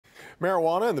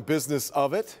Marijuana and the business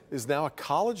of it is now a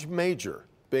college major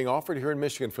being offered here in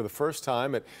Michigan for the first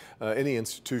time at any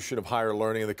institution of higher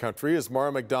learning in the country. As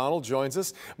Mara McDonald joins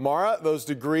us. Mara, those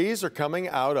degrees are coming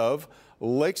out of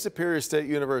Lake Superior State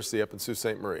University up in Sault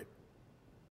Ste. Marie.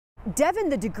 Devin,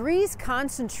 the degrees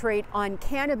concentrate on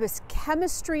cannabis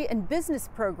chemistry and business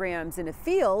programs in a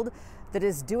field that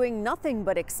is doing nothing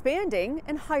but expanding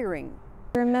and hiring.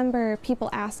 I remember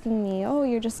people asking me, oh,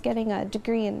 you're just getting a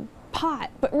degree in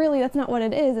pot, but really that's not what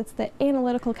it is. It's the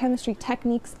analytical chemistry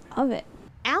techniques of it.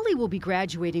 Allie will be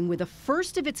graduating with a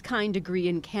first-of-its-kind degree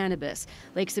in cannabis.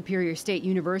 Lake Superior State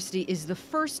University is the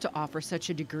first to offer such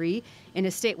a degree in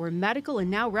a state where medical and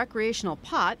now recreational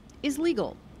pot is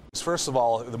legal. First of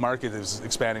all, the market is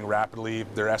expanding rapidly.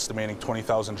 They're estimating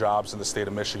 20,000 jobs in the state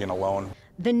of Michigan alone.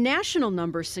 The national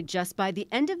numbers suggest by the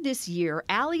end of this year,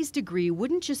 Allie's degree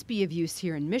wouldn't just be of use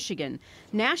here in Michigan.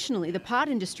 Nationally, the pot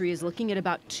industry is looking at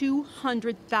about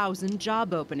 200,000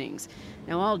 job openings.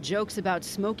 Now, all jokes about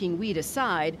smoking weed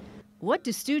aside, what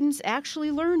do students actually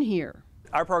learn here?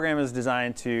 Our program is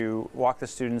designed to walk the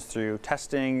students through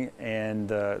testing and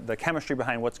the chemistry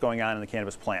behind what's going on in the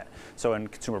cannabis plant. So in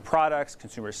consumer products,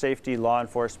 consumer safety, law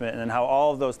enforcement, and then how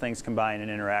all of those things combine and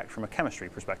interact from a chemistry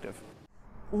perspective.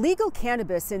 Legal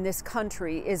cannabis in this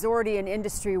country is already an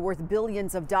industry worth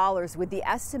billions of dollars, with the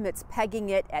estimates pegging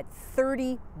it at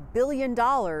 $30 billion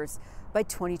by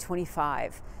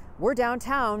 2025. We're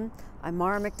downtown. I'm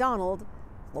Mara McDonald,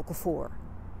 Local 4.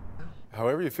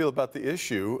 However you feel about the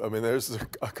issue, I mean, there's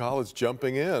a college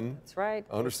jumping in. That's right.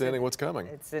 Understanding what's coming.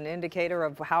 It's an indicator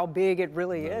of how big it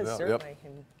really is, Yeah, certainly.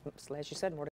 Yep. And as you said, more to